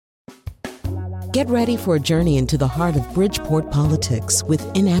Get ready for a journey into the heart of Bridgeport politics with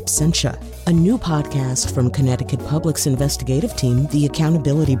In Absentia, a new podcast from Connecticut Public's investigative team, The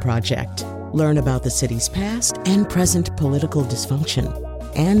Accountability Project. Learn about the city's past and present political dysfunction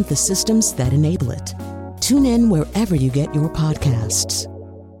and the systems that enable it. Tune in wherever you get your podcasts.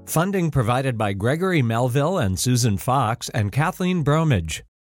 Funding provided by Gregory Melville and Susan Fox and Kathleen Bromage.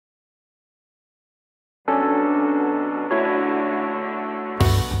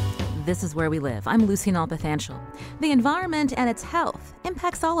 This is Where We Live. I'm Lucy Nalpathanchel. The environment and its health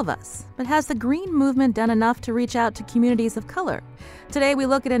impacts all of us, but has the green movement done enough to reach out to communities of color? Today we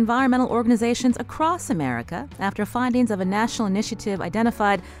look at environmental organizations across America after findings of a national initiative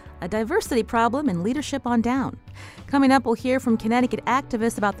identified a diversity problem in leadership on down. Coming up, we'll hear from Connecticut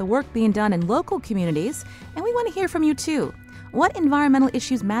activists about the work being done in local communities, and we want to hear from you too. What environmental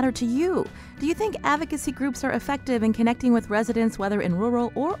issues matter to you? Do you think advocacy groups are effective in connecting with residents, whether in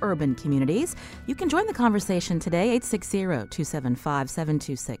rural or urban communities? You can join the conversation today,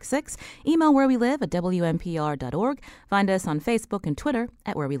 860-275-7266. Email wherewelive@wnpr.org. Find us on Facebook and Twitter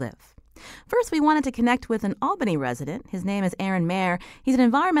 @wherewelive. First, we wanted to connect with an Albany resident. His name is Aaron Mayer. He's an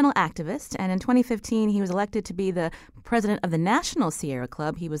environmental activist, and in 2015, he was elected to be the president of the National Sierra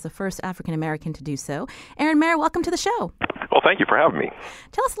Club. He was the first African-American to do so. Aaron Mayer, welcome to the show. Well, thank you for having me.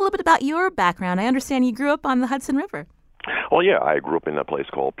 Tell us a little bit about your background. I understand you grew up on the Hudson River. Well, yeah, I grew up in a place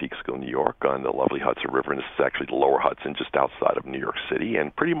called Peekskill, New York, on the lovely Hudson River, and this is actually the lower Hudson, just outside of New York City,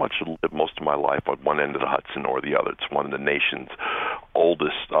 and pretty much lived most of my life on one end of the Hudson or the other. It's one of the nation's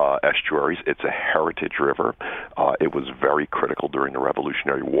oldest estuaries. It's a heritage river. It was very critical during the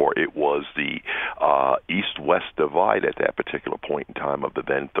Revolutionary War. It was the east-west divide at that particular point in time of the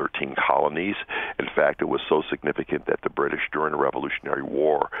then 13 colonies. In fact, it was so significant that the British, during the Revolutionary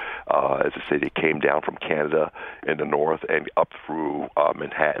War, as I say, they came down from Canada in the north and up through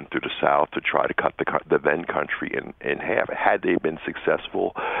Manhattan through the south to try to cut the then country in half. Had they been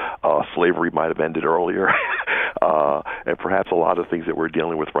successful, slavery might have ended earlier, and perhaps a lot of things that we're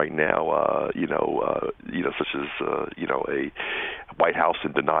dealing with right now, such as a White House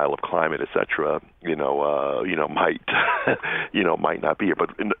in denial of climate, etc. Might might not be here. But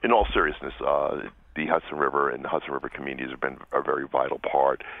in all seriousness, the Hudson River and the Hudson River communities have been a very vital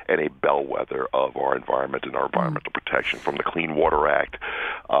part and a bellwether of our environment and our environmental protection, from the Clean Water Act,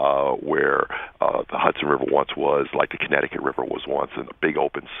 where the Hudson River once was, like the Connecticut River was once, in a big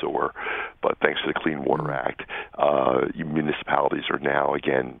open sewer. But thanks to the Clean Water Act, municipalities are now,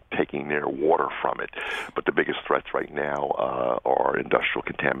 again, taking their water from it. But the biggest threats right now are industrial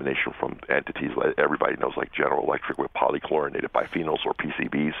contamination from entities that everybody knows, like General Electric, with polychlorinated biphenyls or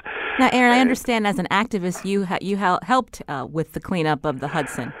PCBs. Now, Aaron, I understand as an activist, you helped with the cleanup of the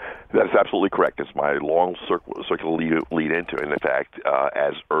Hudson. That is absolutely correct. It's my long circular lead into it. And in fact,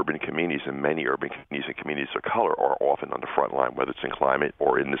 as urban communities, and many urban communities and communities of color are often on the front line, whether it's in climate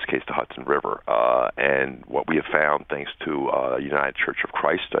or, in this case, the Hudson River. And what we have found, thanks to a United Church of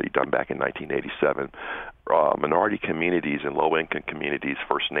Christ study done back in 1987, minority communities and low-income communities,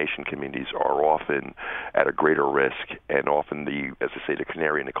 First Nation communities, are often at a greater risk, and often the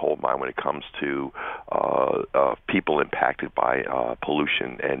canary in the coal mine when it comes to people impacted by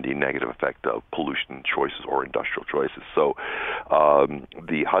pollution and the negative effect of pollution choices or industrial choices. So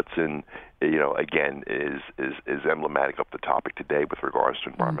the Hudson, again, is emblematic of the topic today with regards to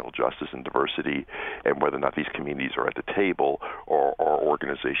environmental justice and diversity, and whether or not these communities are at the table or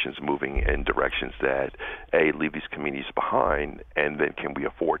organizations moving in directions that, A, leave these communities behind, and then can we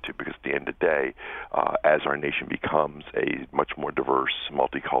afford to? Because at the end of the day, as our nation becomes a much more diverse,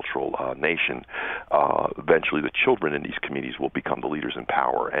 multicultural nation, eventually the children in these communities will become the leaders in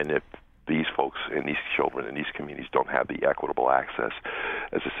power. And if these folks and these children in these communities don't have the equitable access,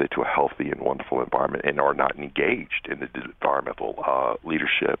 as I say, to a healthy and wonderful environment, and are not engaged in the environmental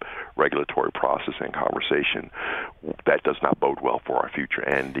leadership, regulatory process, and conversation, that does not bode well for our future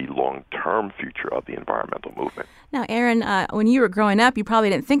and the long-term future of the environmental movement. Now, Aaron, when you were growing up, you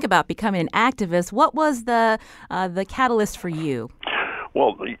probably didn't think about becoming an activist. What was the catalyst for you?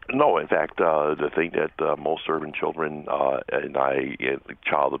 Well, no. In fact, the thing that most urban children, and I, a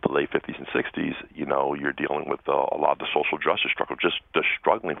child of the late 50s and 60s, you're dealing with a lot of the social justice struggle, just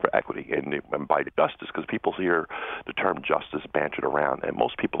struggling for equity and by justice, because people hear the term justice bantered around, and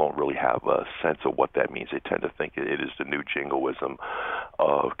most people don't really have a sense of what that means. They tend to think it is the new jingoism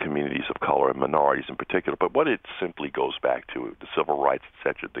of communities of color and minorities in particular. But what it simply goes back to, the civil rights,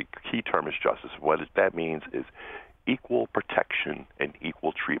 etc., the key term is justice. What that means is equal protection and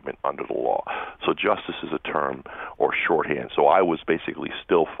equal treatment under the law. So justice is a term or shorthand. So I was basically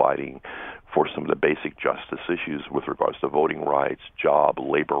still fighting for some of the basic justice issues with regards to voting rights, job,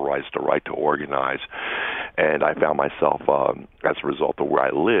 labor rights, the right to organize. And I found myself, as a result of where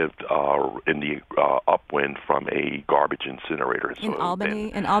I lived, in the upwind from a garbage incinerator. In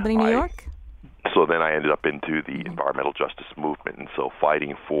Albany, New York? So then I ended up into the environmental justice movement, and so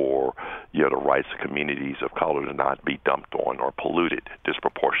fighting for the rights of communities of color to not be dumped on or polluted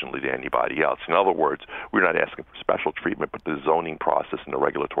disproportionately to anybody else. In other words, we're not asking for special treatment, but the zoning process and the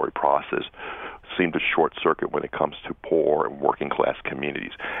regulatory process seem to short circuit when it comes to poor and working class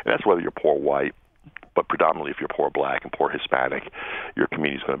communities. And that's whether you're poor white, but predominantly if you're poor black and poor Hispanic, your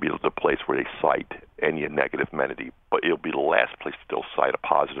community is going to be the place where they cite any negative amenity, but it'll be the last place to still cite a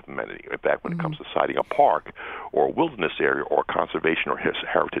positive amenity. In fact, when it comes to citing a park or a wilderness area or a conservation or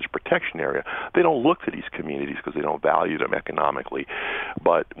heritage protection area, they don't look to these communities because they don't value them economically.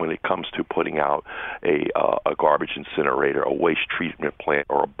 But when it comes to putting out a garbage incinerator, a waste treatment plant,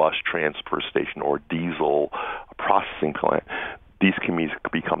 or a bus transfer station or diesel processing plant, these communities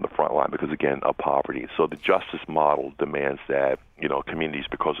become the front line because, again, of poverty. So the justice model demands that, communities,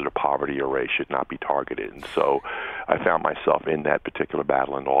 because of their poverty or race, should not be targeted. And so I found myself in that particular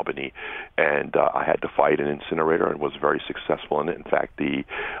battle in Albany, and I had to fight an incinerator and was very successful in it. In fact, the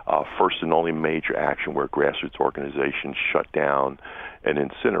first and only major action where grassroots organizations shut down an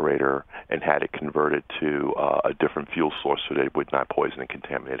incinerator and had it converted to a different fuel source so that it would not poison and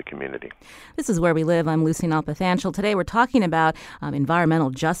contaminate a community. This is Where We Live. I'm Lucy Nalpathanchel. Today we're talking about environmental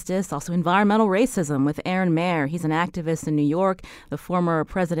justice, also environmental racism with Aaron Mair. He's an activist in New York, the former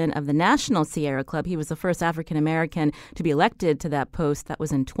president of the National Sierra Club. He was the first African-American to be elected to that post. That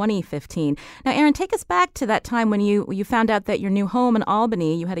was in 2015. Now, Aaron, take us back to that time when you found out that your new home in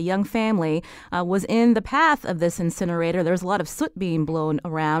Albany, you had a young family, was in the path of this incinerator. There was a lot of soot being blown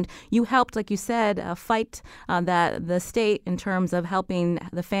around. You helped, like you said, fight the state in terms of helping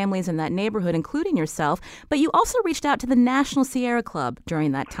the families in that neighborhood, including yourself. But you also reached out to the National Sierra Club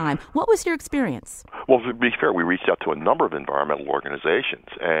during that time. What was your experience? Well, to be fair, we reached out to a number of environmental organizations,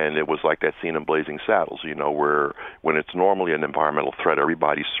 and it was like that scene in Blazing Saddles, where when it's normally an environmental threat,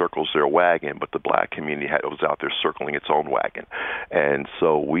 everybody circles their wagon, but the black community was out there circling its own wagon. And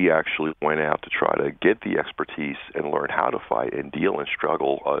so we actually went out to try to get the expertise and learn how to fight and deal and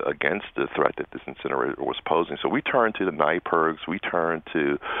struggle against the threat that this incinerator was posing. So we turned to the NYPIRGs, we turned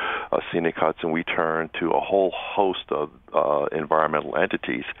to Scenic Hudson, we turned to a whole host of environmental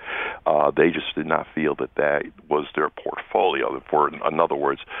entities. They just did not feel that was their portfolio. In other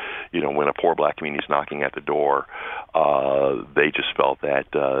words, when a poor black community is knocking at the door, they just felt that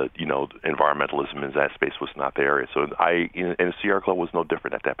environmentalism in that space was not the area. So and the Sierra Club was no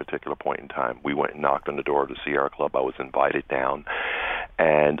different at that particular point in time. We went and knocked on the door of the Sierra Club. I was invited down,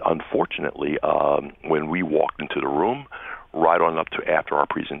 and unfortunately, when we walked into the room, right on up to after our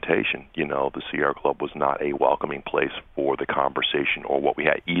presentation, the Sierra Club was not a welcoming place for the conversation or what we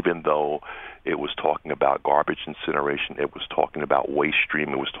had, even though it was talking about garbage incineration, it was talking about waste stream,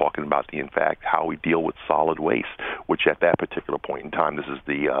 it was talking about in fact, how we deal with solid waste, which at that particular point in time, this is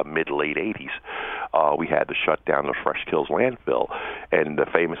the mid-late 80s, we had to shut down the Fresh Kills landfill and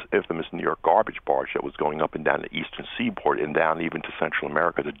the infamous New York garbage barge that was going up and down the eastern seaboard and down even to Central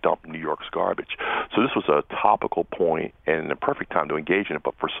America to dump New York's garbage. So this was a topical point and a perfect time to engage in it,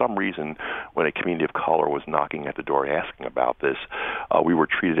 but for some reason, when a community of color was knocking at the door asking about this, we were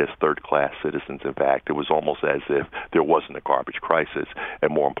treated as third-class citizens. In fact, it was almost as if there wasn't a garbage crisis,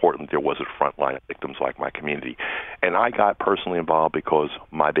 and more importantly, there wasn't frontline victims like my community. And I got personally involved because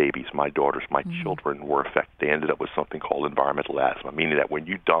my babies, my daughters, my children were affected. They ended up with something called environmental asthma, meaning that when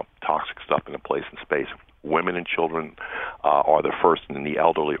you dump toxic stuff in a place and space, women and children are the first, and the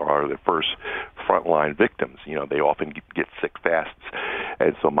elderly are the first frontline victims. They often get sick fast.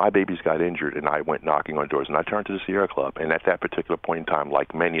 And so my babies got injured, and I went knocking on doors, and I turned to the Sierra Club. And at that particular point in time,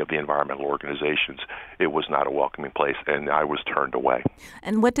 like many of the environmental organizations, it was not a welcoming place, and I was turned away.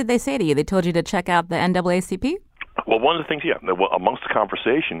 And what did they say to you? They told you to check out the NAACP? Well, one of the things, amongst the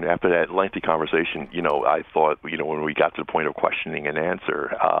conversation, after that lengthy conversation, I thought, when we got to the point of questioning and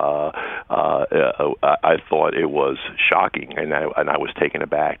answer, I thought it was shocking, and I was taken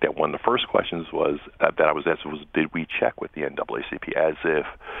aback that one of the first questions was that I was asked was, did we check with the NAACP, as if,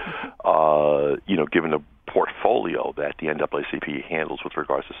 given the portfolio that the NAACP handles with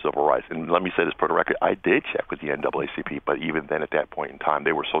regards to civil rights. And let me say this for the record, I did check with the NAACP, but even then at that point in time,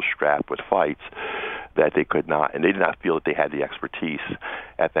 they were so strapped with fights that they could not, and they did not feel that they had the expertise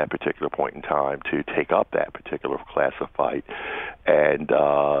at that particular point in time to take up that particular class of fight. And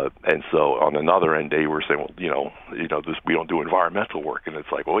so on another end, they were saying, well, this, we don't do environmental work, and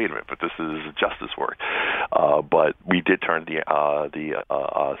it's like, well, wait a minute, but this is justice work. But we did turn the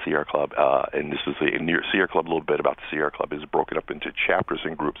Sierra Club, and this is the Sierra Club. A little bit about the Sierra Club is broken up into chapters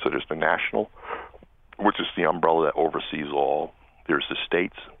and groups. So there's the national, which is the umbrella that oversees all. There's the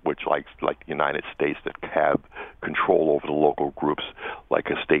states, which like the United States, that have control over the local groups, like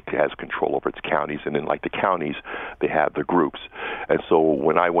a state has control over its counties, and then like the counties, they have the groups. And so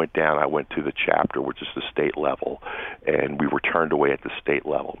when I went down, I went to the chapter, which is the state level, and we were turned away at the state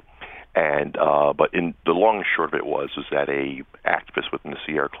level. And but in the long and short of it was that a activist within the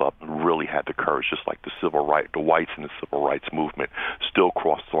Sierra Club really had the courage, just like the whites in the civil rights movement still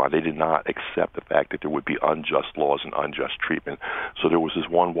crossed the line. They did not accept the fact that there would be unjust laws and unjust treatment. So there was this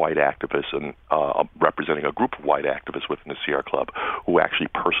one white activist, and representing a group of white activists within the Sierra Club, who actually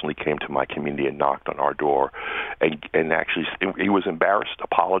personally came to my community and knocked on our door, and actually he was embarrassed,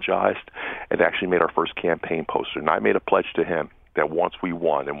 apologized, and actually made our first campaign poster. And I made a pledge to him that once we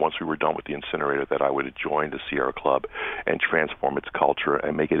won and once we were done with the incinerator, that I would join the Sierra Club and transform its culture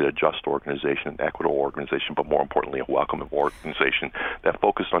and make it a just organization, an equitable organization, but more importantly, a welcoming organization that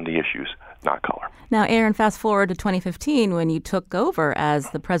focused on the issues, not color. Now, Aaron, fast forward to 2015 when you took over as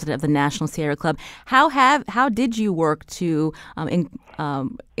the president of the National Sierra Club. How did you work to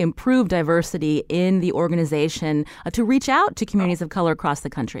improve diversity in the organization to reach out to communities of color across the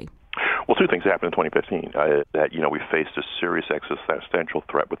country? Well, two things happened in 2015. That we faced a serious existential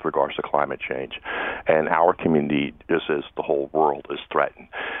threat with regards to climate change, and our community, just as the whole world, is threatened.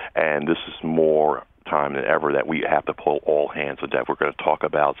 And this is more time than ever that we have to pull all hands on deck. We're going to talk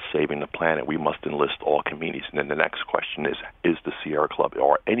about saving the planet. We must enlist all communities. And then the next question is the Sierra Club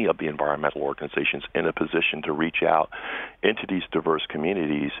or any of the environmental organizations in a position to reach out into these diverse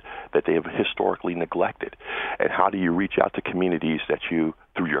communities that they have historically neglected? And how do you reach out to communities that you,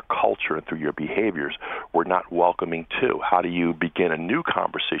 through your culture and through your behaviors, were not welcoming to? How do you begin a new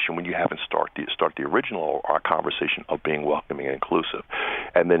conversation when you haven't start the original conversation of being welcoming and inclusive?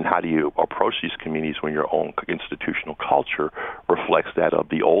 And then how do you approach these communities when your own institutional culture reflects that of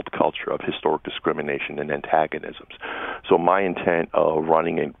the old culture of historic discrimination and antagonisms? So my intent of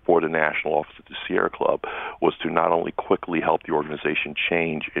running for the national office at the Sierra Club was to not only quickly help the organization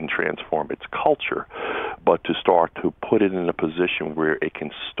change and transform its culture, but to start to put it in a position where it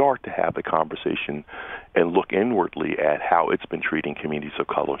can start to have the conversation and look inwardly at how it's been treating communities of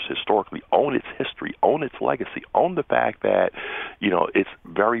colors historically, own its history, own its legacy, own the fact that, its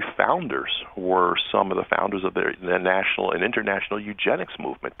very founders were some of the founders of the national and international eugenics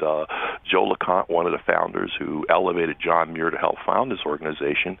movement. Joe LeConte, one of the founders who elevated John Muir to help found this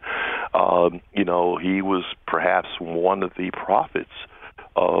organization, he was perhaps one of the prophets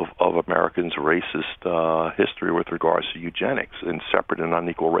of Americans' racist history with regards to eugenics and separate and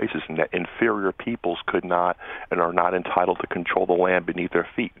unequal races, and that inferior peoples could not and are not entitled to control the land beneath their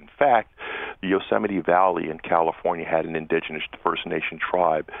feet. In fact, the Yosemite Valley in California had an indigenous First Nation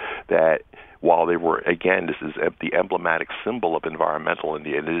tribe that, while they were, again, this is the emblematic symbol of environmental, and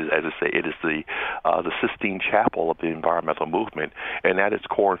it is, as I say, it is the Sistine Chapel of the environmental movement. And at its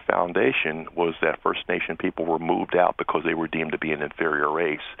core foundation was that First Nation people were moved out because they were deemed to be an inferior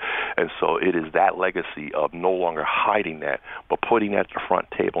race. And so it is that legacy of no longer hiding that, but putting that at the front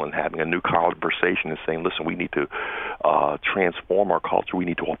table and having a new conversation and saying, listen, we need to transform our culture. We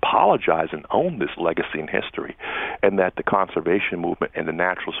need to apologize and own this legacy and history. And that the conservation movement and the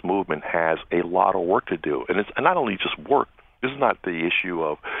naturalist movement has a lot of work to do. And it's not only just work. This is not the issue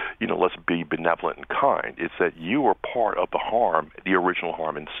of, let's be benevolent and kind. It's that you are part of the harm, the original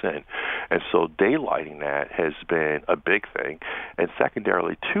harm and sin. And so daylighting that has been a big thing. And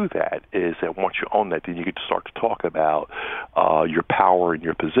secondarily to that is that once you own that, then you get to start to talk about your power and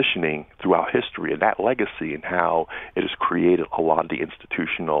your positioning throughout history and that legacy and how it has created a lot of the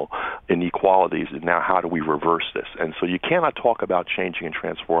institutional inequalities. And now how do we reverse this? And so you cannot talk about changing and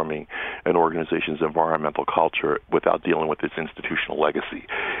transforming an organization's environmental culture without dealing with its institutional legacy.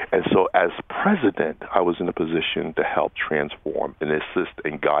 And so as president, I was in a position to help transform and assist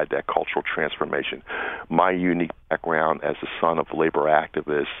and guide that cultural transformation. My unique background as the son of labor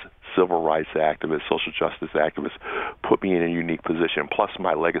activists, civil rights activist, social justice activist, put me in a unique position. Plus,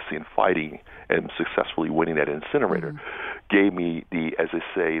 my legacy in fighting and successfully winning that incinerator gave me the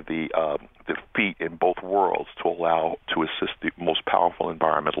feet in both worlds to assist the most powerful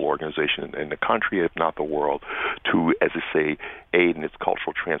environmental organization in the country, if not the world, to, as I say, aid in its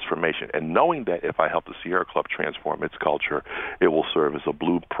cultural transformation. And knowing that if I help the Sierra Club transform its culture, it will serve as a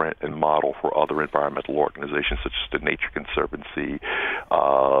blueprint and model for other environmental organizations such as the Nature Conservancy,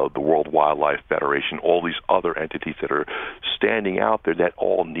 the World Wildlife Federation, all these other entities that are standing out there that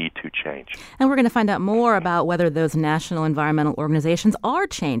all need to change. And we're going to find out more about whether those national environmental organizations are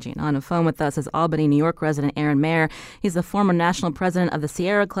changing. On the phone with us is Albany, New York resident Aaron Mayer. He's the former national president of the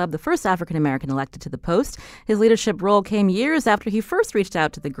Sierra Club, the first African-American elected to the post. His leadership role came years after he first reached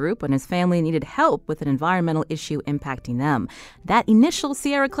out to the group when his family needed help with an environmental issue impacting them. That initial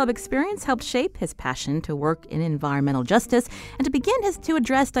Sierra Club experience helped shape his passion to work in environmental justice and to begin to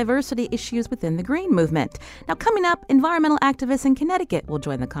address diversity issues within the Green Movement. Now, coming up, environmental activists in Connecticut will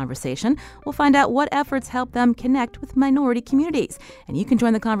join the conversation. We'll find out what efforts help them connect with minority communities. And you can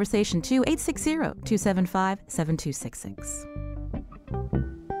join the conversation too, 860-275-7266.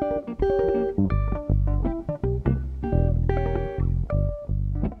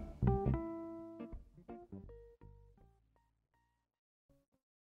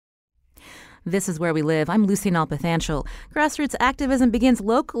 This is Where We Live. I'm Lucy Nalpathanchel. Grassroots activism begins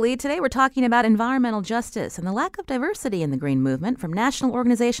locally. Today we're talking about environmental justice and the lack of diversity in the Green Movement from national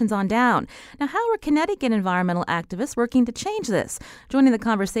organizations on down. Now, how are Connecticut environmental activists working to change this? Joining the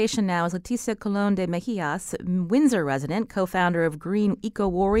conversation now is Leticia Colon de Mejias, Windsor resident, co-founder of Green Eco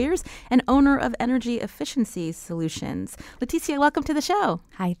Warriors, and owner of Energy Efficiency Solutions. Leticia, welcome to the show.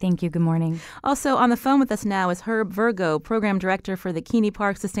 Hi, thank you. Good morning. Also on the phone with us now is Herb Virgo, program director for the Keeney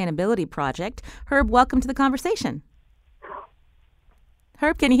Park Sustainability Project. Herb, welcome to the conversation.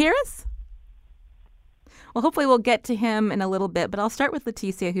 Herb, can you hear us? Well, hopefully we'll get to him in a little bit, but I'll start with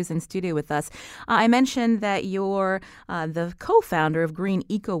Leticia, who's in studio with us. I mentioned that you're the co-founder of Green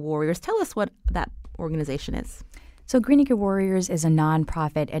Eco Warriors. Tell us what that organization is. So Green Eco Warriors is a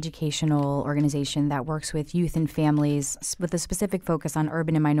nonprofit educational organization that works with youth and families with a specific focus on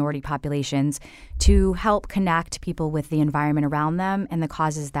urban and minority populations to help connect people with the environment around them and the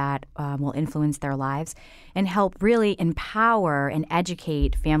causes that will influence their lives, and help really empower and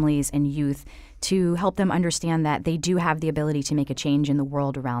educate families and youth to help them understand that they do have the ability to make a change in the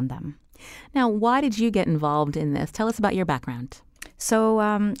world around them. Now, why did you get involved in this? Tell us about your background. So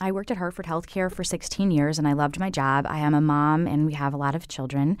I worked at Hartford Healthcare for 16 years, and I loved my job. I am a mom, and we have a lot of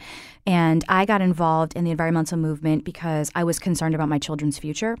children. And I got involved in the environmental movement because I was concerned about my children's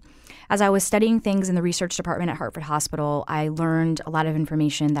future. As I was studying things in the research department at Hartford Hospital, I learned a lot of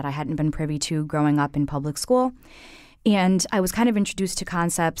information that I hadn't been privy to growing up in public school. And I was kind of introduced to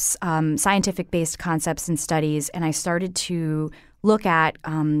concepts, scientific-based concepts and studies, and I started to look at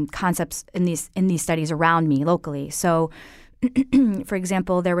concepts in these studies around me locally. So for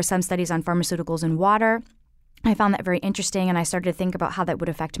example, there were some studies on pharmaceuticals and water. I found that very interesting, and I started to think about how that would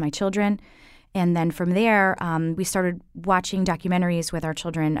affect my children. And then from there, we started watching documentaries with our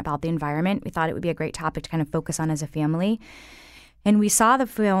children about the environment. We thought it would be a great topic to kind of focus on as a family. And we saw the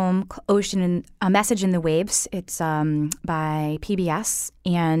film A Message in the Waves. It's by PBS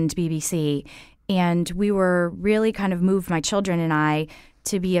and BBC. And we were really kind of moved, my children and I,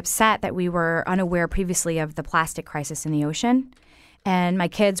 to be upset that we were unaware previously of the plastic crisis in the ocean. And my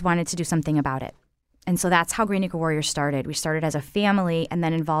kids wanted to do something about it. And so that's how Green Eco Warriors started. We started as a family and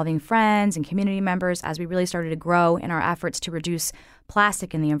then involving friends and community members as we really started to grow in our efforts to reduce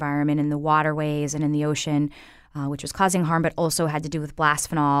plastic in the environment, in the waterways and in the ocean, which was causing harm, but also had to do with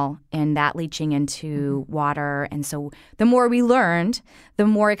blasphenol and that leaching into water. And so the more we learned, the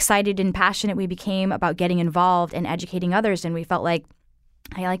more excited and passionate we became about getting involved and educating others. And we felt like,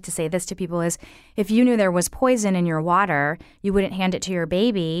 I like to say this to people, is if you knew there was poison in your water, you wouldn't hand it to your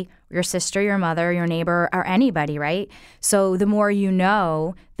baby, your sister, your mother, your neighbor, or anybody, right? So the more you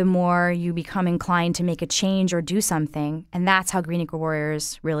know, the more you become inclined to make a change or do something. And that's how Green Eco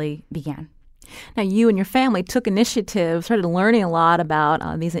Warriors really began. Now, you and your family took initiative, started learning a lot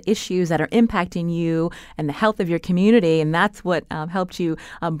about these issues that are impacting you and the health of your community, and that's what helped you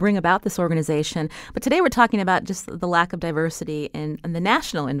bring about this organization. But today we're talking about just the lack of diversity in the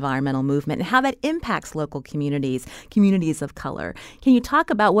national environmental movement and how that impacts local communities of color. Can you talk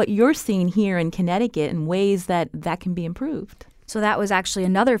about what you're seeing here in Connecticut and ways that can be improved? So that was actually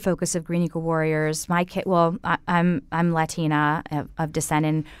another focus of Green Eco Warriors. I'm Latina of descent,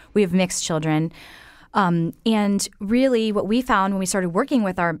 and we have mixed children. And really what we found when we started working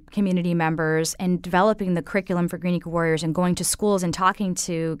with our community members and developing the curriculum for Green Eco Warriors and going to schools and talking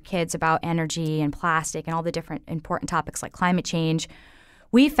to kids about energy and plastic and all the different important topics like climate change,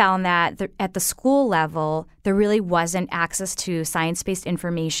 we found that at the school level, there really wasn't access to science-based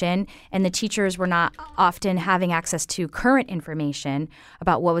information, and the teachers were not often having access to current information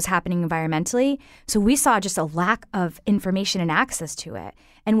about what was happening environmentally. So we saw just a lack of information and access to it.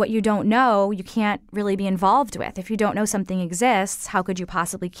 And what you don't know, you can't really be involved with. If you don't know something exists, how could you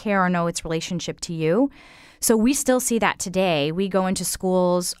possibly care or know its relationship to you? So we still see that today. We go into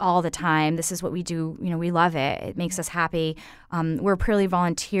schools all the time. This is what we do. We love it. It makes us happy. We're a purely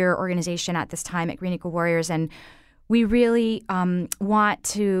volunteer organization at this time at Green Eco Warriors, and we really want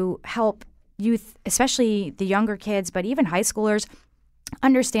to help youth, especially the younger kids, but even high schoolers,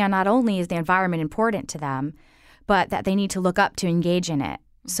 understand not only is the environment important to them, but that they need to look up to engage in it.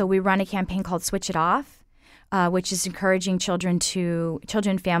 So we run a campaign called Switch It Off, which is encouraging children,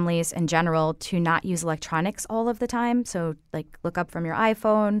 families in general, to not use electronics all of the time. So look up from your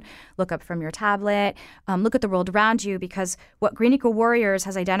iPhone, look up from your tablet, look at the world around you, because what Green Eco Warriors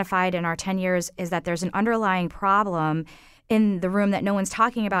has identified in our 10 years is that there's an underlying problem in the room that no one's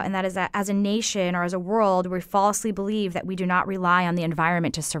talking about, and that is that as a nation or as a world, we falsely believe that we do not rely on the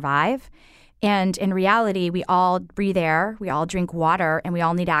environment to survive. And in reality, we all breathe air, we all drink water, and we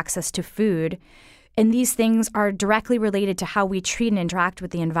all need access to food. And these things are directly related to how we treat and interact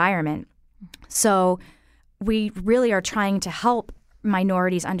with the environment. So we really are trying to help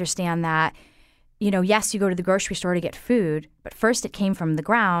minorities understand that, yes, you go to the grocery store to get food, but first it came from the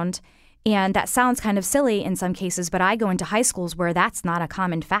ground. And that sounds kind of silly in some cases, but I go into high schools where that's not a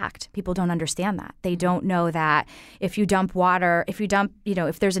common fact. People don't understand that. They don't know that if you dump water, if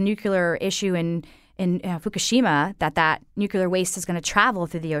there's a nuclear issue in Fukushima, that nuclear waste is going to travel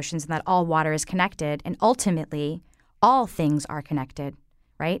through the oceans and that all water is connected. And ultimately, all things are connected,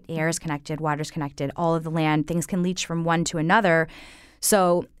 right? Air is connected, water is connected, all of the land, things can leach from one to another.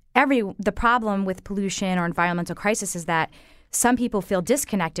 So the problem with pollution or environmental crisis is that some people feel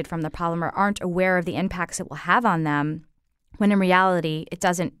disconnected from the problem or aren't aware of the impacts it will have on them, when in reality, it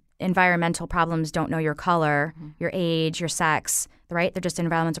doesn't. Environmental problems don't know your color, your age, your sex, right? They're just an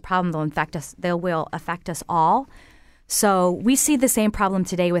environmental problem. They will affect us all. So we see the same problem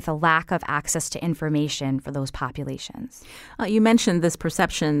today with a lack of access to information for those populations. You mentioned this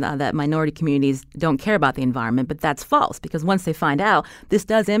perception that minority communities don't care about the environment, but that's false, because once they find out this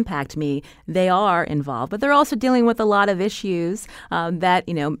does impact me, they are involved. But they're also dealing with a lot of issues that,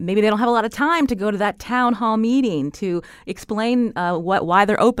 maybe they don't have a lot of time to go to that town hall meeting to explain why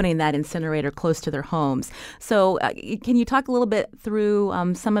they're opening that incinerator close to their homes. So can you talk a little bit through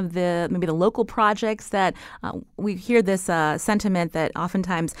some of the local projects that we hear this sentiment that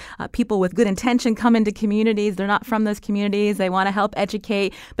oftentimes people with good intention come into communities. They're not from those communities. They want to help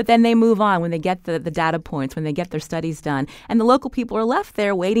educate, but then they move on when they get the data points, when they get their studies done. And the local people are left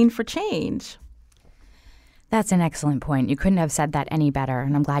there waiting for change. That's an excellent point. You couldn't have said that any better,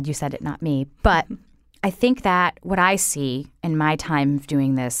 and I'm glad you said it, not me. But I think that what I see in my time of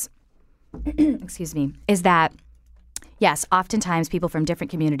doing this, excuse me, is that yes, oftentimes people from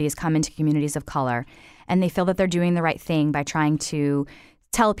different communities come into communities of color, and they feel that they're doing the right thing by trying to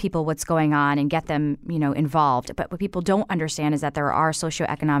tell people what's going on and get them, involved. But what people don't understand is that there are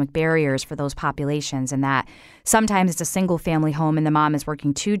socioeconomic barriers for those populations, and that sometimes it's a single family home and the mom is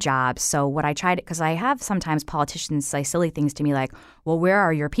working 2 jobs. So what I tried, because I have sometimes politicians say silly things to me like, well, where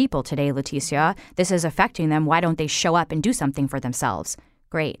are your people today, Leticia? This is affecting them. Why don't they show up and do something for themselves?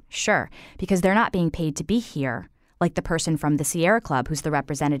 Great, sure, because they're not being paid to be here. Like the person from the Sierra Club, who's the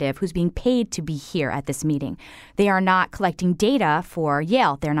representative, who's being paid to be here at this meeting. They are not collecting data for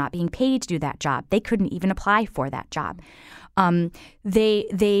Yale. They're not being paid to do that job. They couldn't even apply for that job.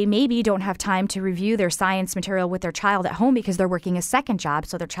 They maybe don't have time to review their science material with their child at home because they're working a second job,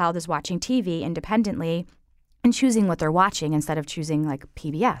 so their child is watching TV independently and choosing what they're watching instead of choosing like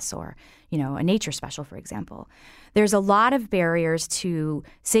PBS or, a nature special, for example. There's a lot of barriers to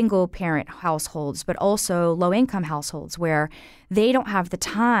single-parent households, but also low-income households where they don't have the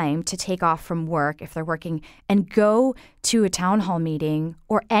time to take off from work if they're working and go to a town hall meeting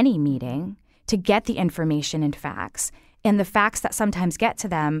or any meeting to get the information and facts. And the facts that sometimes get to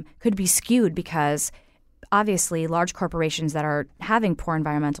them could be skewed because obviously large corporations that are having poor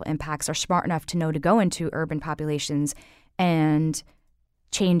environmental impacts are smart enough to know to go into urban populations and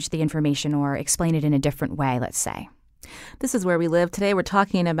change the information or explain it in a different way, let's say. This is Where We Live. Today we're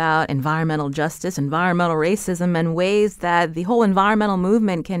talking about environmental justice, environmental racism, and ways that the whole environmental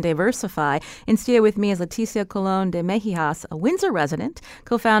movement can diversify. In studio with me is Leticia Colon de Mejias, a Windsor resident,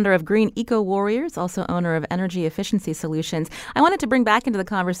 co-founder of Green Eco Warriors, also owner of Energy Efficiency Solutions. I wanted to bring back into the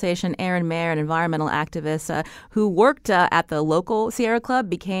conversation Aaron Mayer, an environmental activist who worked at the local Sierra Club,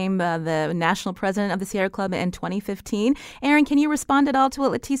 became the national president of the Sierra Club in 2015. Aaron, can you respond at all to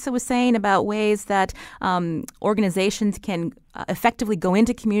what Leticia was saying about ways that organizations can effectively go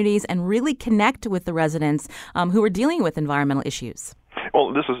into communities and really connect with the residents who are dealing with environmental issues?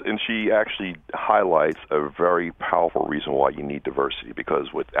 Well, and she actually highlights a very powerful reason why you need diversity,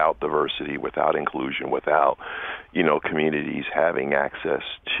 because without diversity, without inclusion, without, communities having access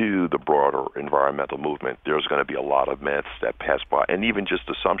to the broader environmental movement, there's going to be a lot of myths that pass by, and even just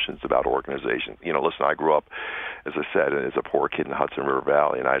assumptions about organizations. Listen, I grew up, as I said, as a poor kid in the Hudson River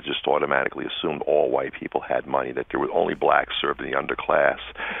Valley, and I just automatically assumed all white people had money, that there were only blacks served in the underclass,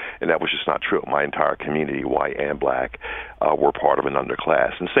 and that was just not true. My entire community, white and black, were part of an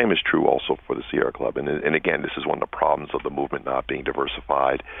underclass, and the same is true also for the Sierra Club. And again, this is one of the problems of the movement not being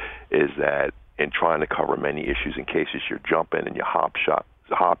diversified, is that in trying to cover many issues and cases, you jump in and you hop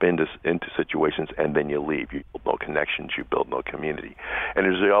into situations, and then you leave. You build no connections, you build no community. And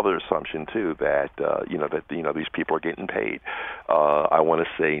there's the other assumption too that these people are getting paid. I want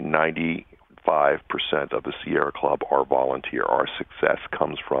to say 95% of the Sierra Club are volunteer. Our success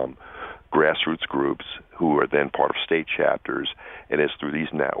comes from grassroots groups who are then part of state chapters, and it's through these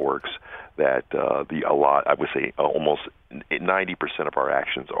networks that I would say almost 90% of our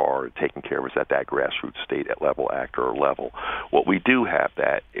actions are taken care of is at that grassroots state level, actor level. What we do have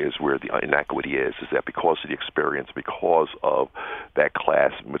that is where the inequity is that because of the experience, because of that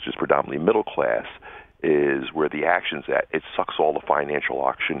class, which is predominantly middle class, is where the action's at. It sucks all the financial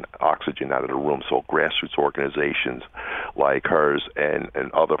oxygen out of the room. So grassroots organizations like hers and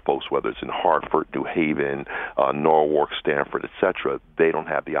other folks, whether it's in Hartford, New Haven, Norwalk, Stanford, etc., they don't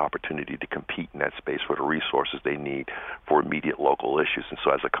have the opportunity to compete in that space for the resources they need for immediate local issues. And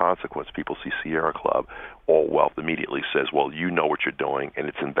so as a consequence, people see Sierra Club, all wealth immediately says, well, you know what you're doing, and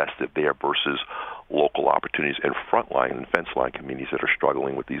it's invested there versus local opportunities and frontline and fence line communities that are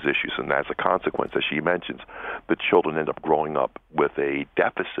struggling with these issues. And as a consequence, as she mentions, the children end up growing up with a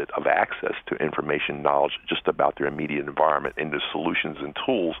deficit of access to information, knowledge just about their immediate environment and the solutions and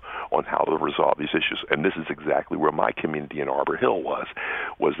tools on how to resolve these issues. And this is exactly where my community in Arbor Hill was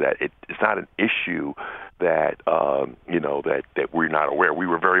that it's not an issue that that we're not aware. We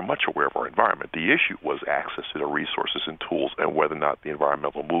were very much aware of our environment. The issue was access to the resources and tools, and whether or not the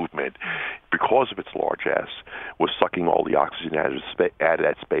environmental movement, because of its largesse, was sucking all the oxygen out of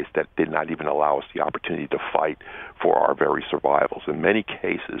that space that did not even allow us the opportunity to fight for our very survivals. In many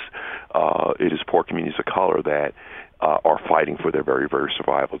cases, it is poor communities of color that are fighting for their very, very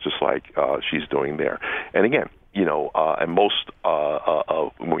survival, just like she's doing there. And again, and most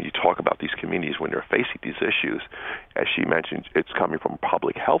when you talk about these communities, when they're facing these issues, as she mentioned, it's coming from a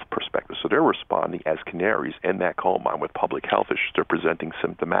public health perspective. So they're responding as canaries in that coal mine with public health issues. They're presenting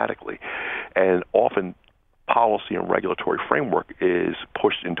symptomatically. And often policy and regulatory framework is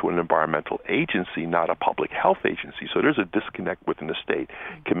pushed into an environmental agency, not a public health agency. So there's a disconnect within the state.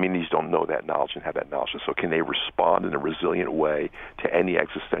 Communities don't know that knowledge and have that knowledge. So can they respond in a resilient way to any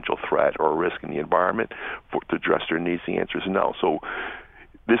existential threat or risk in the environment to address their needs? The answer is no. So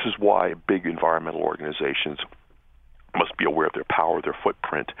this is why big environmental organizations must be aware of their power, their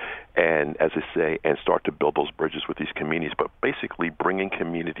footprint, and, as I say, and start to build those bridges with these communities, but basically bringing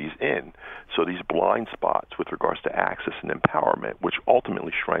communities in. So these blind spots with regards to access and empowerment, which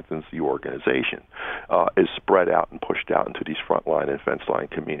ultimately strengthens the organization, is spread out and pushed out into these frontline and fence line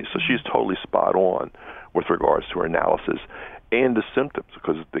communities. So she's totally spot on with regards to her analysis and the symptoms,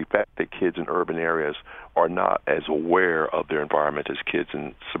 because the fact that kids in urban areas are not as aware of their environment as kids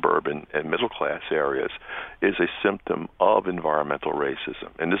in suburban and middle-class areas is a symptom of environmental racism.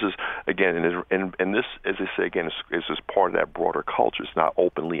 And this is, again, and this, as I say again, is part of that broader culture. It's not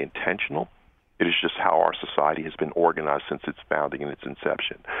openly intentional. It is just how our society has been organized since its founding and its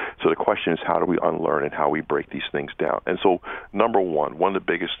inception. So the question is, how do we unlearn and how we break these things down? And so, number one of the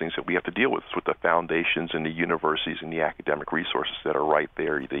biggest things that we have to deal with is with the foundations and the universities and the academic resources that are right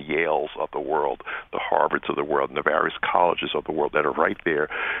there, the Yales of the world, the Harvards of the world, and the various colleges of the world that are right there.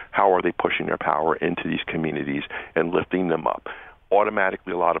 How are they pushing their power into these communities and lifting them up?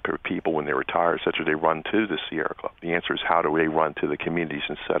 Automatically, a lot of people, when they retire, etc., they run to the Sierra Club. The answer is, how do they run to the communities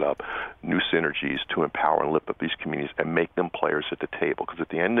and set up new synergies to empower and lift up these communities and make them players at the table? Because at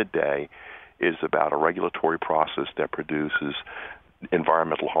the end of the day, it's about a regulatory process that produces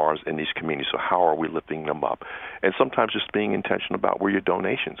environmental harms in these communities. So how are we lifting them up? And sometimes just being intentional about where your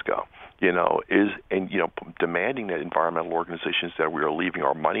donations go. Demanding that environmental organizations that we are leaving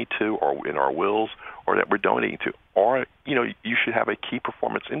our money to, or in our wills, or that we're donating to, or you should have a key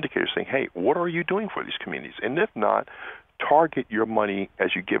performance indicator saying, hey, what are you doing for these communities? And if not, target your money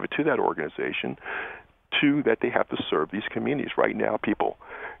as you give it to that organization to that they have to serve these communities. Right now, people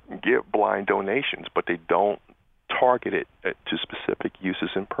give blind donations, but they don't target it to specific uses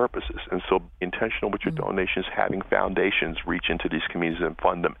and purposes. And so intentional with your donations, having foundations reach into these communities and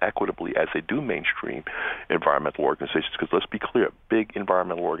fund them equitably as they do mainstream environmental organizations. Because let's be clear, big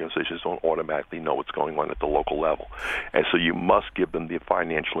environmental organizations don't automatically know what's going on at the local level. And so you must give them the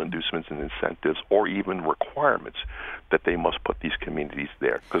financial inducements and incentives, or even requirements, that they must put these communities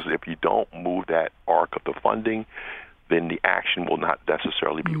there. Because if you don't move that arc of the funding, then the action will not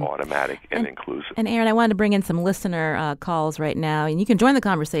necessarily be automatic and inclusive. And Aaron, I wanted to bring in some listener calls right now, and you can join the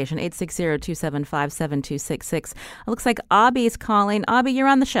conversation, 860-275-7266. It looks like Abby is calling. Abby, you're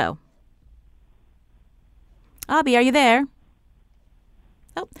on the show. Abby, are you there?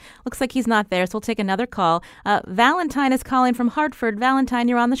 Oh, looks like he's not there, so we'll take another call. Valentine is calling from Hartford. Valentine,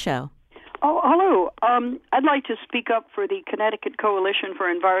 you're on the show. Oh, hello. I'd like to speak up for the Connecticut Coalition for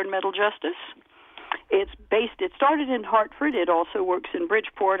Environmental Justice. It started in Hartford. It also works in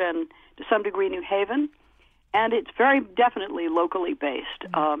Bridgeport and to some degree New Haven, and it's very definitely locally based.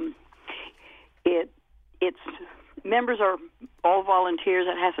 Its members are all volunteers.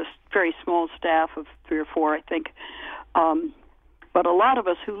 It has a very small staff of 3 or 4, I think. But a lot of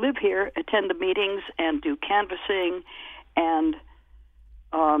us who live here attend the meetings and do canvassing and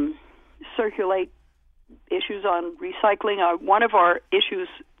circulate issues on recycling. One of our issues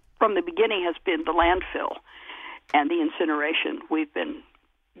from the beginning has been the landfill and the incineration. We've been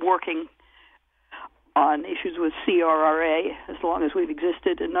working on issues with CRRA as long as we've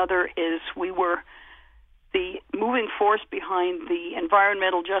existed. Another is we were the moving force behind the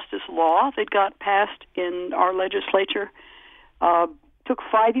environmental justice law that got passed in our legislature. Took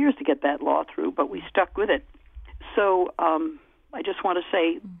 5 years to get that law through, but we stuck with it. So I just want to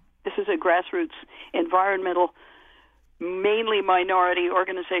say this is a grassroots environmental, mainly minority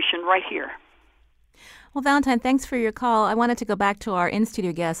organization right here. Well, Valentine, thanks for your call. I wanted to go back to our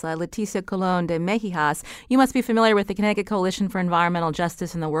in-studio guest, Leticia Colon de Mejijas. You must be familiar with the Connecticut Coalition for Environmental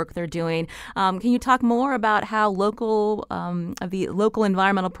Justice and the work they're doing. Can you talk more about how the local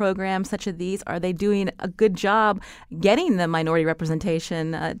environmental programs such as these, are they doing a good job getting the minority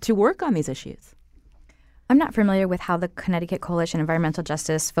representation to work on these issues? I'm not familiar with how the Connecticut Coalition for Environmental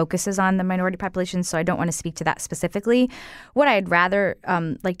Justice focuses on the minority population, so I don't want to speak to that specifically. What I'd rather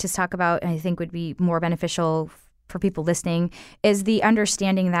like to talk about, and I think would be more beneficial for people listening, is the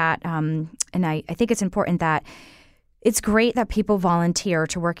understanding that, and I think it's important that it's great that people volunteer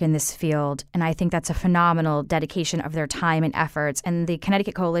to work in this field, and I think that's a phenomenal dedication of their time and efforts. And the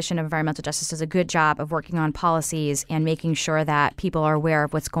Connecticut Coalition of Environmental Justice does a good job of working on policies and making sure that people are aware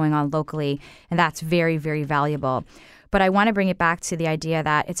of what's going on locally, and that's very, very valuable. But I want to bring it back to the idea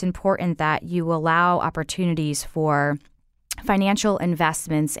that it's important that you allow opportunities for financial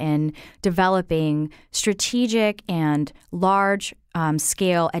investments in developing strategic and large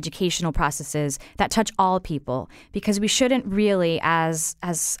scale educational processes that touch all people, because we shouldn't really, as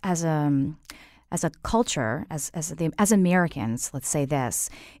a culture, as Americans, let's say this,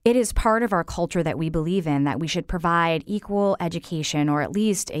 it is part of our culture that we believe in that we should provide equal education, or at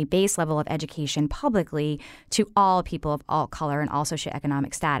least a base level of education publicly, to all people of all color and all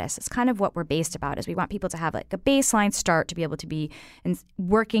socioeconomic status. It's kind of what we're based about, is we want people to have like a baseline start to be able to be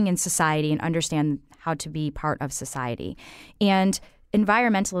working in society and understand how to be part of society. And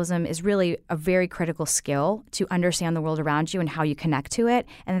environmentalism is really a very critical skill to understand the world around you and how you connect to it.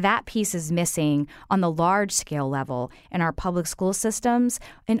 And that piece is missing on the large scale level in our public school systems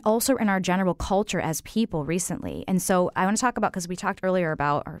and also in our general culture as people recently. And so I want to talk about, because you talked earlier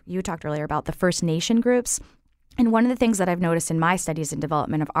about the First Nation groups. And one of the things that I've noticed in my studies and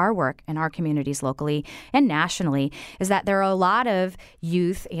development of our work in our communities locally and nationally is that there are a lot of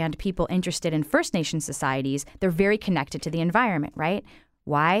youth and people interested in First Nation societies. They're very connected to the environment, right?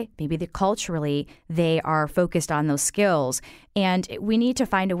 Why? Maybe culturally they are focused on those skills. And we need to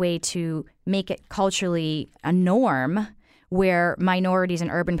find a way to make it culturally a norm where minorities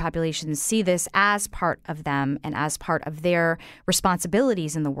and urban populations see this as part of them and as part of their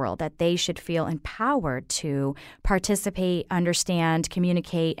responsibilities in the world, that they should feel empowered to participate, understand,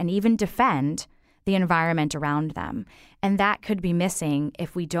 communicate, and even defend the environment around them. And that could be missing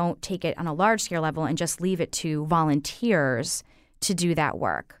if we don't take it on a large scale level and just leave it to volunteers to do that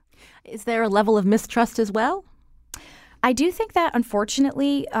work. Is there a level of mistrust as well? I do think that,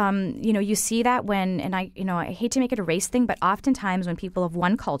 unfortunately, you see that and I hate to make it a race thing, but oftentimes when people of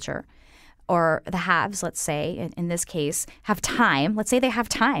one culture, or the haves, let's say, in this case, have time. Let's say they have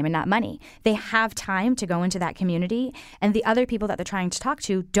time and not money. They have time to go into that community, and the other people that they're trying to talk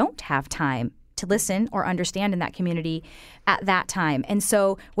to don't have time to listen or understand in that community at that time. And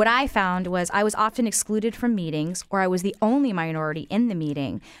so what I found was I was often excluded from meetings, or I was the only minority in the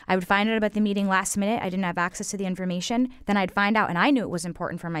meeting. I would find out about the meeting last minute. I didn't have access to the information. Then I'd find out, and I knew it was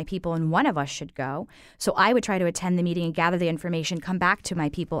important for my people, and one of us should go. So I would try to attend the meeting and gather the information, come back to my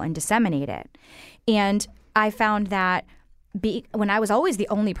people, and disseminate it. And I found that when I was always the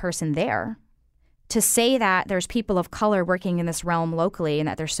only person there, to say that there's people of color working in this realm locally and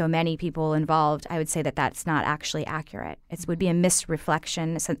that there's so many people involved, I would say that that's not actually accurate. It would be a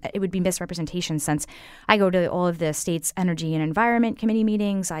misreflection. It would be misrepresentation, since I go to all of the state's energy and environment committee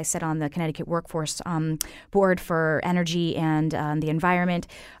meetings. I sit on the Connecticut Workforce Board for Energy and the Environment.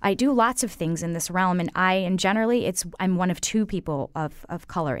 I do lots of things in this realm, and generally I'm one of two people of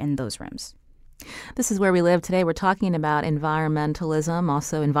color in those rooms. This is Where We Live. Today we're talking about environmentalism,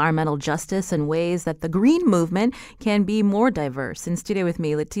 also environmental justice, and ways that the green movement can be more diverse. In studio with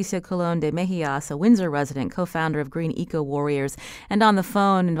me, Leticia Colon de Mejias, a Windsor resident, co-founder of Green Eco Warriors, and on the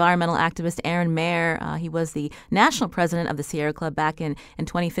phone, environmental activist Aaron Mair. He was the national president of the Sierra Club back in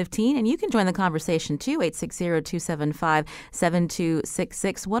 2015, and you can join the conversation too,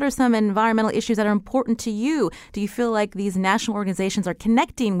 860-275-7266. What are some environmental issues that are important to you? Do you feel like these national organizations are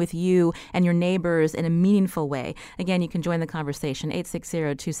connecting with you and your neighbors in a meaningful way? Again, you can join the conversation,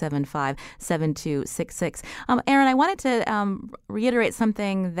 860-275-7266. Aaron, I wanted to reiterate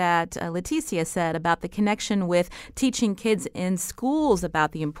something that Leticia said about the connection with teaching kids in schools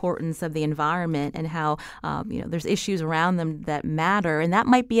about the importance of the environment and how there's issues around them that matter, and that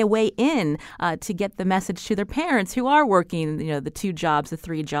might be a way in to get the message to their parents who are working, the 2 jobs, the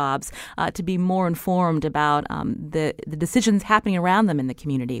 3 jobs, to be more informed about the decisions happening around them in the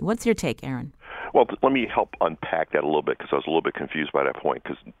community. What's your take, Aaron? Well, let me help unpack that a little bit, because I was a little bit confused by that point.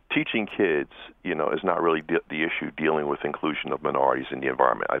 Because teaching kids, is not really the issue dealing with inclusion of minorities in the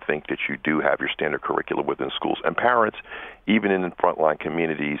environment. I think that you do have your standard curriculum within schools, and parents, even in frontline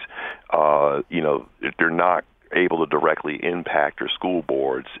communities, they're not able to directly impact their school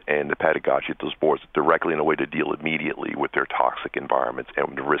boards and the pedagogy of those boards directly in a way to deal immediately with their toxic environments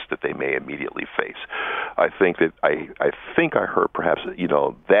and the risks that they may immediately face. I think that I heard perhaps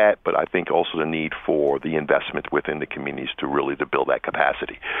that, but I think also the need for the investment within the communities to build that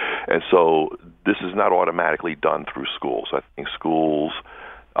capacity. And so this is not automatically done through schools. I think schools,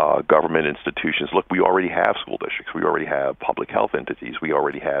 government institutions. Look, we already have school districts. We already have public health entities. We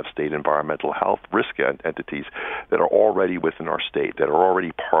already have state environmental health risk entities that are already within our state, that are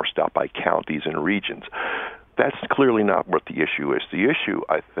already parsed out by counties and regions. That's clearly not what the issue is. The issue,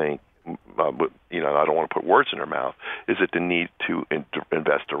 I think, I don't want to put words in her mouth, is that the need to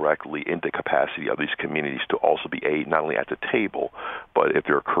invest directly into capacity of these communities to also be not only at the table, but if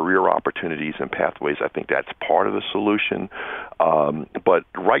there are career opportunities and pathways, I think that's part of the solution. But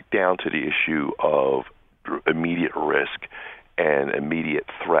right down to the issue of immediate risk and immediate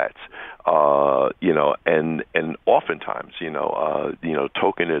threats, and oftentimes,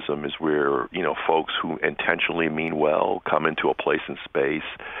 tokenism is where, folks who intentionally mean well come into a place and space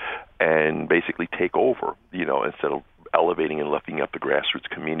and basically take over, instead of elevating and lifting up the grassroots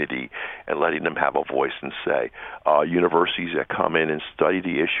community and letting them have a voice and say. Universities that come in and study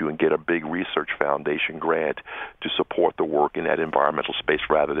the issue and get a big research foundation grant to support the work in that environmental space,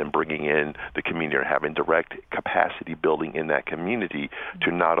 rather than bringing in the community or having direct capacity building in that community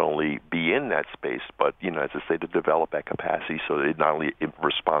to not only be in that space, but, as I say, to develop that capacity so that it not only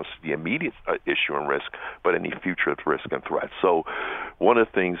responds to the immediate issue and risk, but any future risk and threat. So one of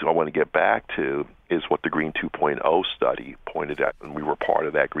the things I want to get back to is what the Green 2.0 study pointed out, and we were part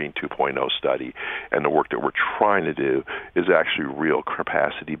of that Green 2.0 study. And the work that we're trying to do is actually real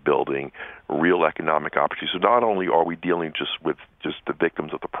capacity building, real economic opportunities. So not only are we dealing with the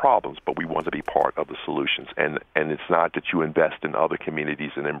victims of the problems, but we want to be part of the solutions. And it's not that you invest in other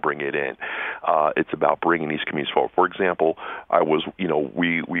communities and then bring it in. It's about bringing these communities forward. For example,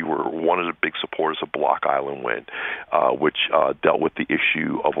 we were one of the big supporters of Block Island Wind, which dealt with the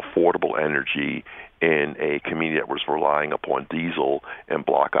issue of affordable energy in a community that was relying upon diesel in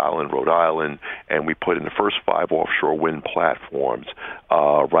Block Island, Rhode Island, and we put in the first 5 offshore wind platforms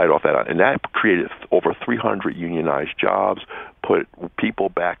right off that. And that created over 300 unionized jobs, put people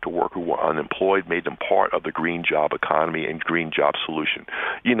back to work who were unemployed, made them part of the green job economy and green job solution.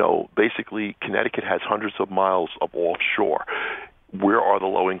 Basically, Connecticut has hundreds of miles of offshore. where are the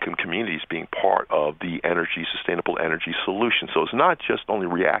low-income communities being part of the sustainable energy solution? So it's not just only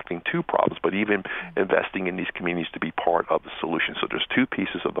reacting to problems, but even investing in these communities to be part of the solution. So there's two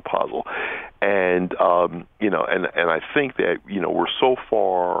pieces of the puzzle, and and I think that we're so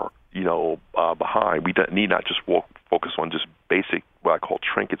far behind. We need not just focus on just basic what I call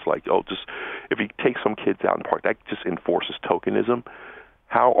trinkets, like just if you take some kids out in the park, that just enforces tokenism.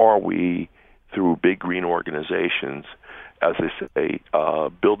 How are we, through big green organizations, as they say,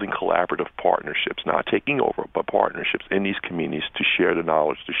 building collaborative partnerships, not taking over, but partnerships in these communities to share the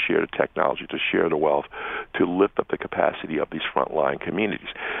knowledge, to share the technology, to share the wealth, to lift up the capacity of these frontline communities.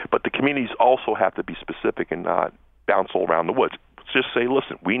 But the communities also have to be specific and not bounce all around the woods. Just say,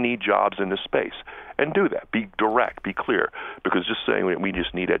 listen, we need jobs in this space, and do that. Be direct, be clear, because just saying we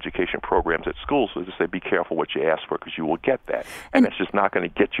just need education programs at schools, so just say, be careful what you ask for, because you will get that, and that's just not going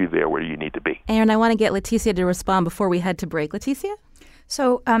to get you there where you need to be. Aaron, I want to get Leticia to respond before we head to break. Leticia?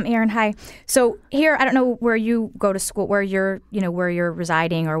 So, Aaron, hi. So here, I don't know where you go to school, where you're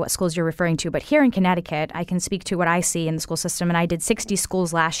residing, or what schools you're referring to, but here in Connecticut, I can speak to what I see in the school system, and I did 60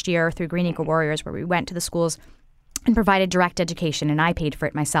 schools last year through Green Eco Warriors, where we went to the schools and provided direct education, and I paid for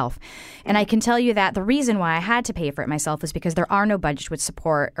it myself. And I can tell you that the reason why I had to pay for it myself is because there are no budgets which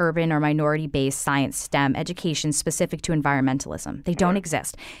support urban or minority-based science STEM education specific to environmentalism. They don't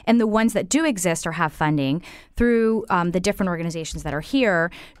exist. And the ones that do exist or have funding through the different organizations that are here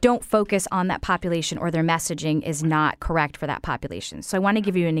don't focus on that population, or their messaging is not correct for that population. So I want to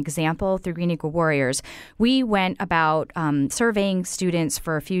give you an example through Green Eco Warriors. We went about surveying students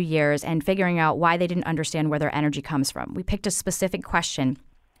for a few years and figuring out why they didn't understand where their energy comes from. We picked a specific question.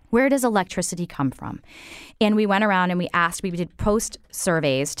 Where does electricity come from? And we went around and we did post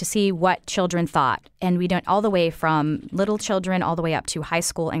surveys to see what children thought. And we went all the way from little children all the way up to high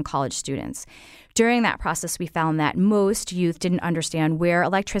school and college students. During that process, we found that most youth didn't understand where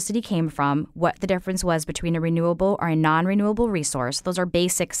electricity came from, what the difference was between a renewable or a non-renewable resource. Those are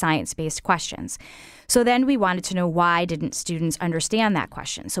basic science-based questions. So then we wanted to know, why didn't students understand that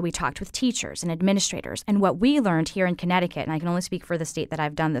question? So we talked with teachers and administrators. And what we learned here in Connecticut, and I can only speak for the state that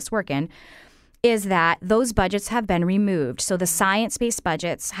I've done this work in, is that those budgets have been removed. So the science-based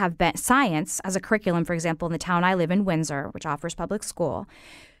budgets have been, science as a curriculum, for example, in the town I live in, Windsor, which offers public school,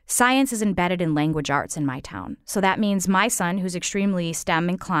 science is embedded in language arts in my town. So that means my son, who's extremely STEM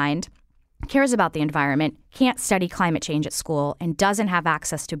inclined, cares about the environment, can't study climate change at school, and doesn't have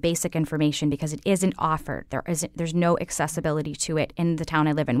access to basic information because it isn't offered. There's no accessibility to it in the town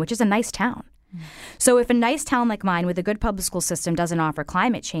I live in, which is a nice town. So if a nice town like mine with a good public school system doesn't offer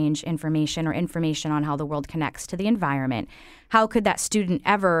climate change information or information on how the world connects to the environment, how could that student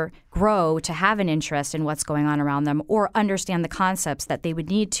ever grow to have an interest in what's going on around them, or understand the concepts that they would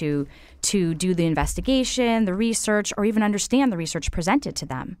need to do the investigation, the research, or even understand the research presented to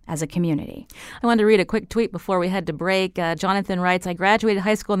them as a community? I wanted to read a quick tweet before we head to break. Jonathan writes, I graduated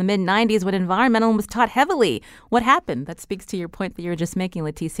high school in the mid-'90s when environmental was taught heavily. What happened? That speaks to your point that you were just making,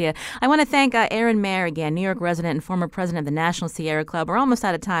 Leticia. I want to thank Aaron Mayer again, New York resident and former president of the National Sierra Club. We're almost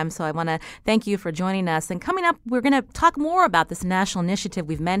out of time, so I want to thank you for joining us. And coming up, we're going to talk more about this national initiative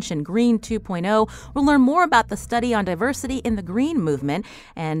we've mentioned, Green 2.0. We'll learn more about the study on diversity in the green movement,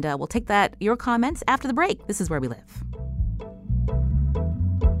 and we'll take your comments after the break. This is Where We Live.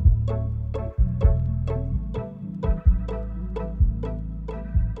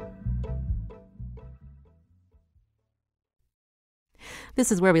 This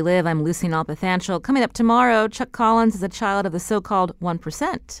is Where We Live. I'm Lucy Nalpathanchel. Coming up tomorrow, Chuck Collins is a child of the so-called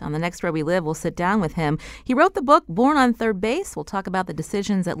 1%. On the next Where We Live, we'll sit down with him. He wrote the book Born on Third Base. We'll talk about the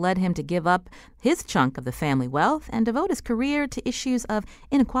decisions that led him to give up his chunk of the family wealth and devote his career to issues of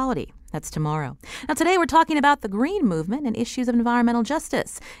inequality. That's tomorrow. Now, today we're talking about the green movement and issues of environmental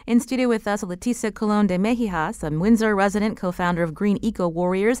justice. In studio with us, Leticia Colon de Mejijas, a Windsor resident, co-founder of Green Eco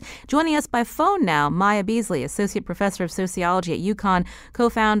Warriors. Joining us by phone now, Maya Beasley, associate professor of sociology at UConn,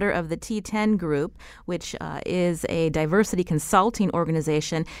 co-founder of the T10 Group, which is a diversity consulting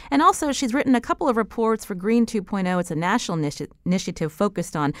organization. And also, she's written a couple of reports for Green 2.0. It's a national initiative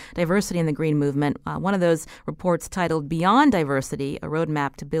focused on diversity in the green movement. One of those reports titled Beyond Diversity, a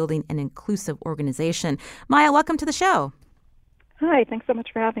Roadmap to Building an Inclusive Organization. Maya, welcome to the show. Hi, thanks so much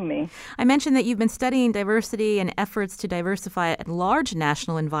for having me. I mentioned that you've been studying diversity and efforts to diversify at large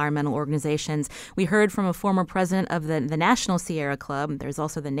national environmental organizations. We heard from a former president of the National Sierra Club. There's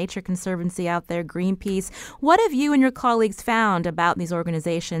also the Nature Conservancy out there, Greenpeace. What have you and your colleagues found about these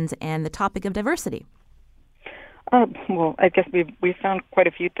organizations and the topic of diversity? Well, I guess we've found quite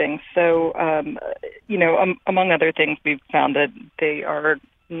a few things. So, among other things, we've found that they are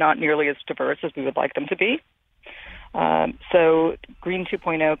not nearly as diverse as we would like them to be. So Green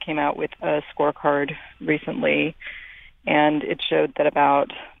 2.0 came out with a scorecard recently, and it showed that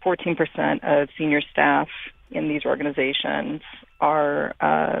about 14% of senior staff in these organizations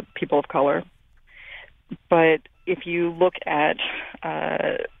are people of color. But if you look at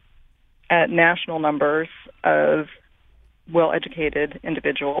national numbers of well-educated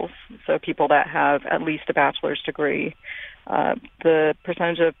individuals, so people that have at least a bachelor's degree, the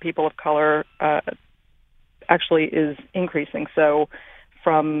percentage of people of color actually is increasing. So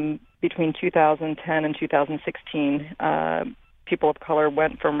from between 2010 and 2016, people of color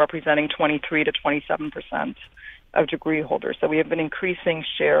went from representing 23 to 27% of degree holders. So we have an increasing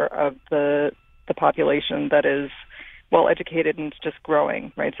share of the population that is well educated, and it's just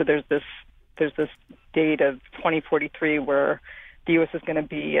growing, right? So there's this date of 2043 where the U.S. is going to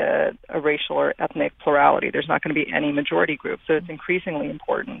be a racial or ethnic plurality. There's not going to be any majority group. So it's increasingly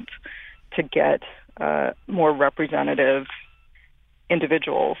important to get more representative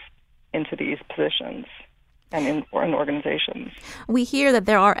individuals into these positions and in foreign organizations. We hear that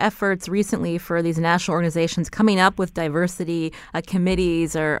there are efforts recently for these national organizations coming up with diversity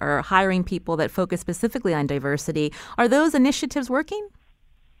committees or hiring people that focus specifically on diversity. Are those initiatives working?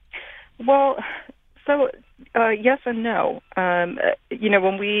 Well, so yes and no.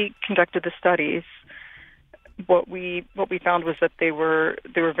 When we conducted the studies, what we found was that they were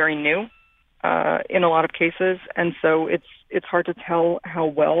very new in a lot of cases, and so it's hard to tell how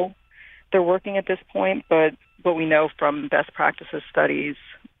well they're working at this point. But what we know from best practices studies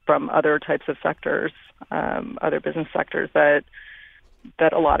from other types of sectors, other business sectors, that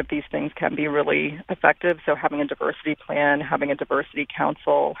a lot of these things can be really effective. So having a diversity plan, having a diversity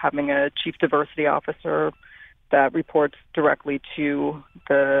council, having a chief diversity officer that reports directly to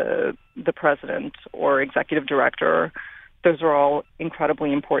the president or executive director, those are all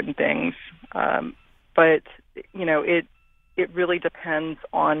incredibly important things. But it really depends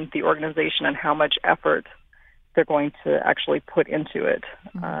on the organization and how much effort they're going to actually put into it.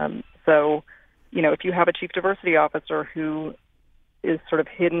 So if you have a chief diversity officer who is sort of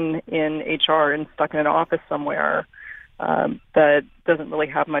hidden in HR and stuck in an office somewhere that doesn't really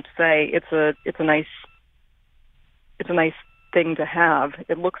have much say, it's a nice thing to have.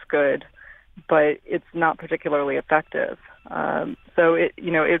 It looks good, but it's not particularly effective. So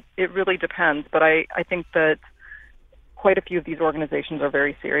it really depends. But I think that quite a few of these organizations are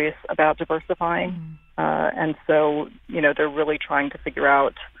very serious about diversifying, and so they're really trying to figure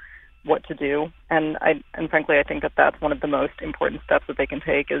out what to do. And frankly, I think that that's one of the most important steps that they can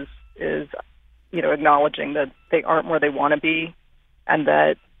take is acknowledging that they aren't where they want to be, and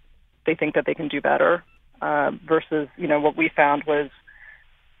that they think that they can do better. Versus what we found was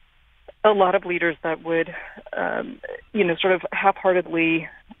a lot of leaders that would sort of half-heartedly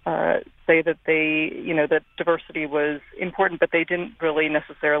say that that diversity was important, but they didn't really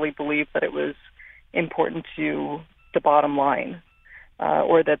necessarily believe that it was important to the bottom line,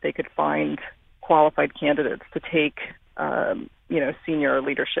 or that they could find qualified candidates to take senior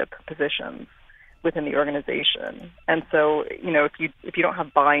leadership positions within the organization. And so if you don't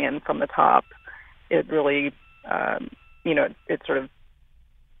have buy-in from the top, it really it sort of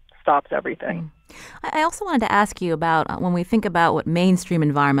stops everything. I also wanted to ask you about when we think about what mainstream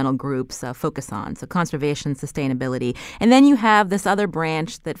environmental groups focus on, so conservation, sustainability, and then you have this other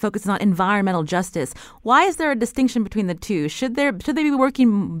branch that focuses on environmental justice. Why is there a distinction between the two? Should they be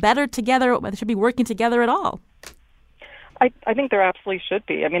working better together? Or should be working together at all? I think there absolutely should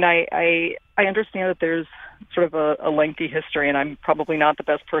be. I mean, I understand that there's sort of a lengthy history, and I'm probably not the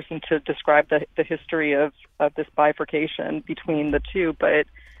best person to describe the history of this bifurcation between the two, but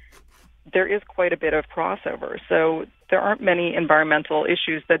there is quite a bit of crossover. So there aren't many environmental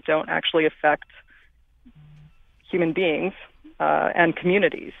issues that don't actually affect human beings and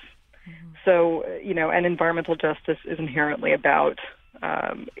communities. So, and environmental justice is inherently about,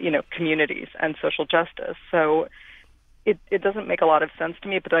 communities and social justice. So it doesn't make a lot of sense to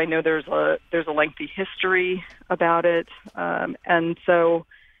me, but I know there's a lengthy history about it. And so,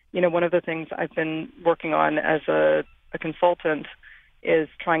 one of the things I've been working on as a consultant is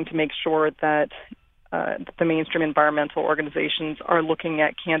trying to make sure that the mainstream environmental organizations are looking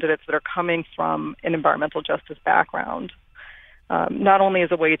at candidates that are coming from an environmental justice background, not only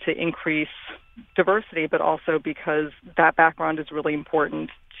as a way to increase diversity, but also because that background is really important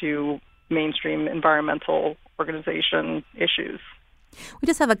to mainstream environmental organization issues. We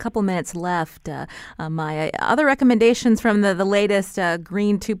just have a couple minutes left. My other recommendations from the latest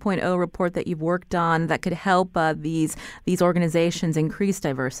Green 2.0 report that you've worked on that could help these organizations increase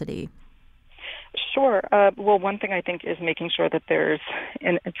diversity? Sure. Well, one thing I think is making sure that there's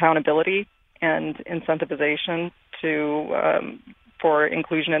an accountability and incentivization for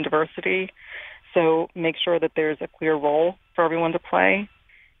inclusion and diversity. So make sure that there's a clear role for everyone to play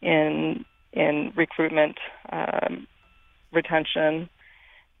in recruitment, retention,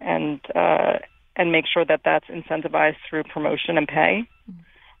 and make sure that that's incentivized through promotion and pay.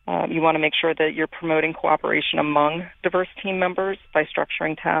 You want to make sure that you're promoting cooperation among diverse team members by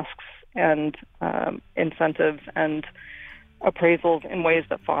structuring tasks and incentives and appraisals in ways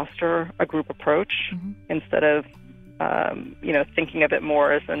that foster a group approach instead of thinking of it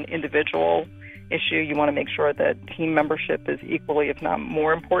more as an individual issue. You want to make sure that team membership is equally, if not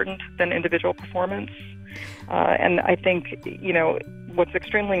more important than individual performance. And I think, what's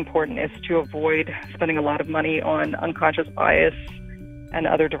extremely important is to avoid spending a lot of money on unconscious bias and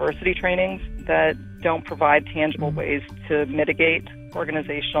other diversity trainings that don't provide tangible ways to mitigate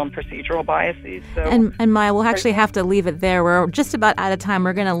organizational and procedural biases. So, and Maya, we'll actually have to leave it there. We're just about out of time.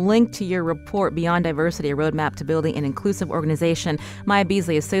 We're going to link to your report, Beyond Diversity, A Roadmap to Building an Inclusive Organization. Maya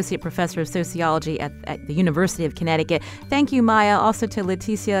Beasley, Associate Professor of Sociology at the University of Connecticut. Thank you, Maya. Also to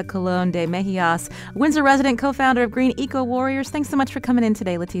Leticia Colon de Mejias, Windsor resident, co-founder of Green Eco Warriors. Thanks so much for coming in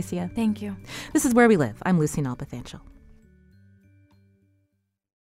today, Leticia. Thank you. This is Where We Live. I'm Lucy Nalpathanchel.